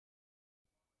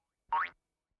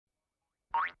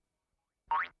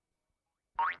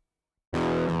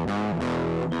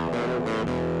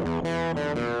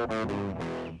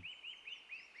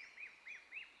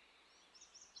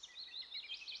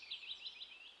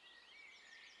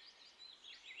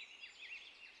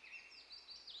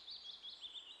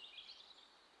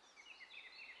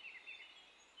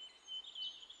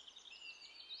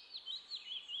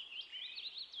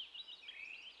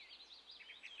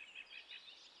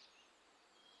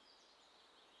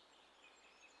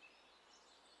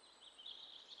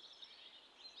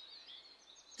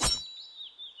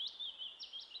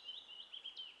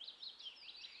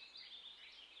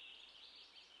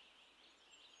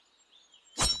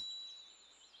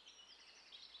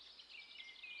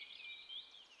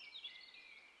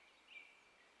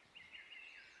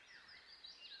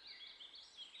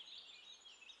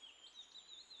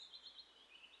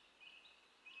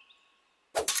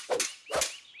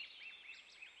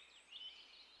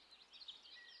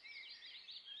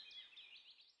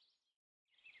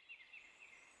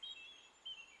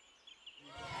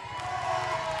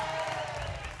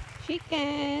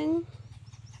Chicken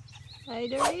by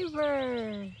the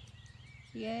river.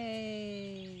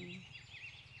 Yay!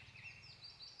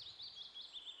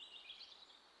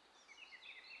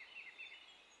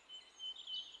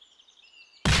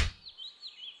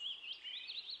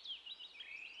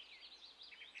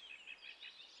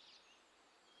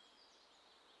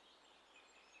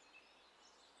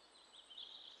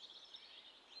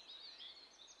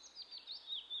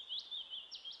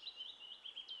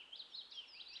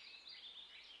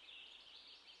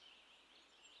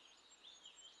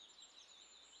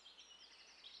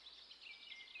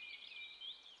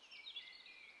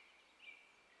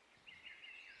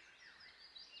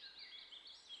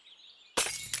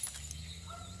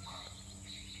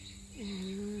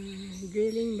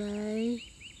 Drilling by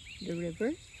the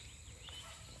river.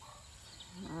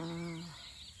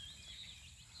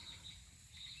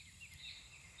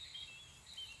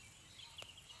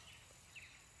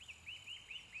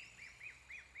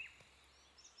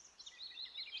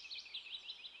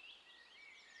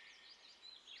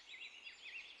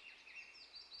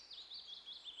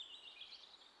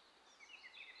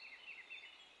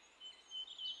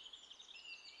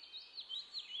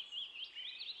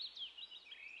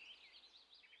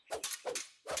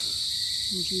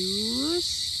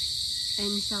 Juice,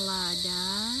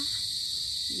 ensalada,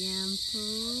 yampo,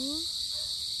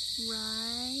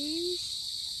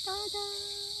 rice, tada!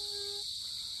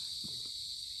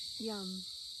 Yum.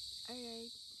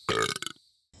 Alright.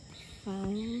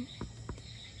 Fun.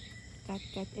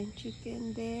 Cat and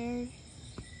chicken there.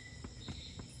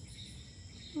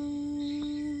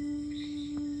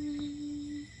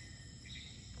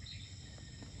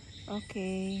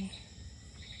 Okay.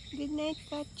 Good night,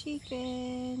 cat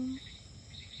chicken.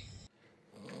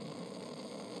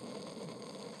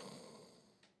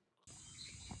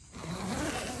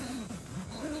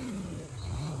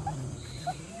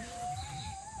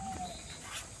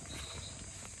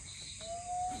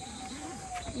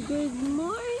 Good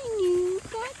morning,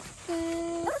 cat.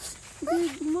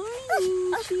 Good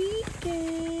morning,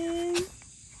 chicken.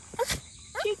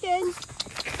 Chicken.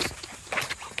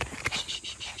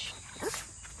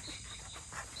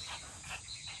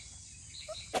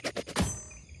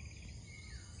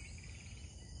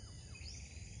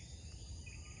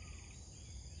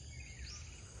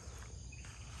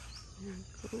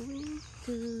 We're going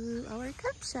to our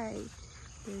campsite.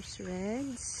 There's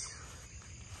reds.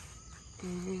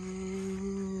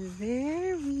 And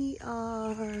there we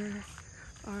are.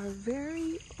 Our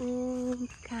very own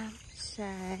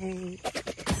campsite.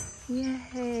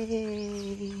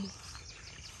 Yay!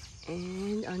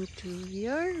 And onto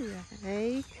your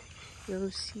right,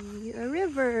 you'll see a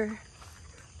river.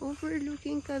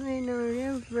 Overlooking kami ng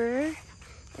river.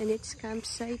 And it's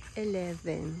campsite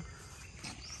 11.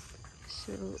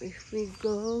 So if we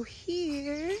go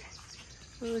here,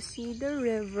 we'll see the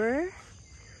river.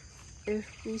 If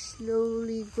we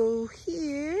slowly go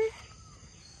here,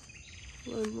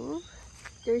 we'll move.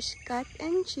 There's cat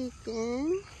and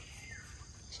chicken.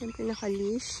 Siyempre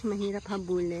nakalish, mahirap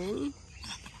habulin.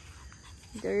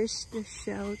 There's the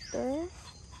shelter.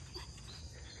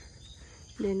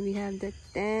 Then we have the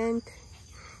tent.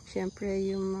 Siyempre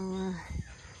yung mga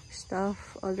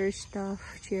stuff, other stuff,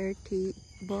 chair,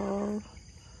 ball.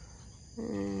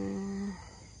 Then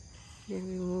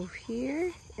we move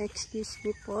here. Excuse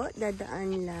me po,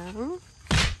 dadaan lang.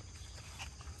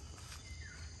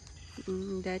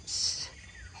 That's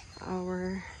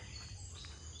our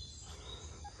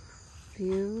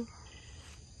view.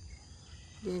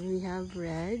 Then we have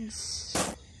reds.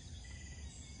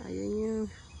 Ayun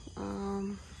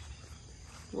yung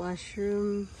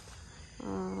washroom,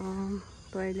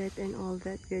 toilet and all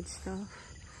that good stuff.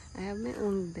 I have my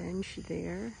own bench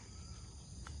there.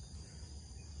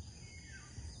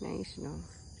 Nice, no?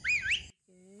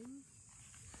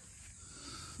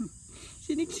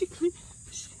 Siniksik mo.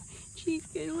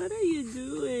 Chicken, what are you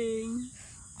doing?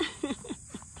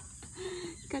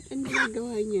 Kat, ang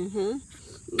ginagawa niya, ha?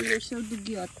 You're so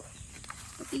dugyot.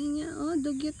 Patingin niya, oh,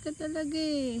 dugyot ka talaga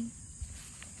eh.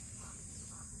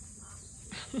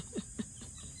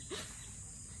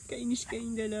 Kainis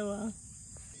kayong dalawa.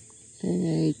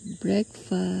 Alright,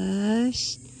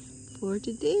 breakfast for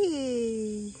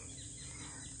today.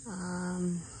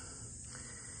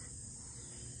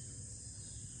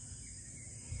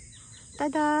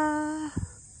 Tada!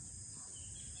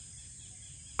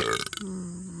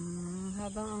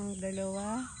 Habang ang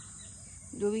dalawa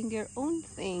doing their own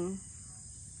thing.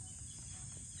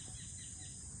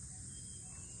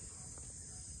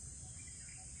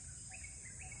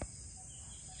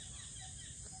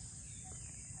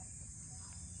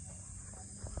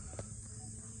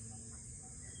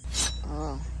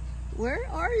 Oh, where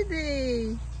are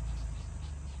they?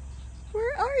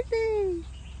 Where are they?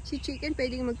 Si Chicken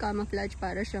pwedeng mag-camouflage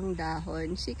para siyang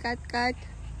dahon. Si Cat,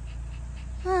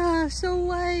 ah, so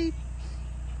white.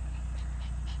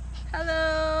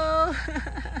 Hello!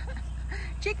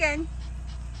 Chicken!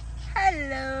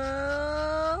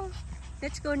 Hello!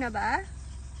 Let's go na ba?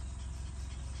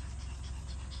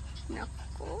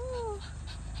 Naku!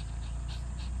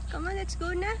 Come on, let's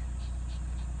go na.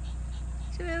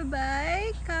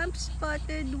 Bye! Camp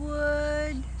Spotted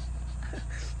Wood.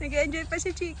 Nag-enjoy pa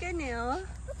si Chicken eh, oh.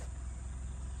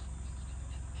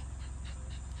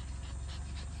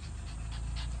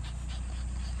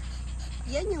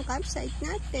 Yan yung campsite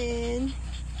natin.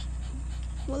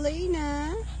 Muli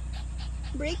na.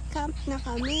 Break camp na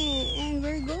kami. And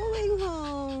we're going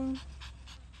home.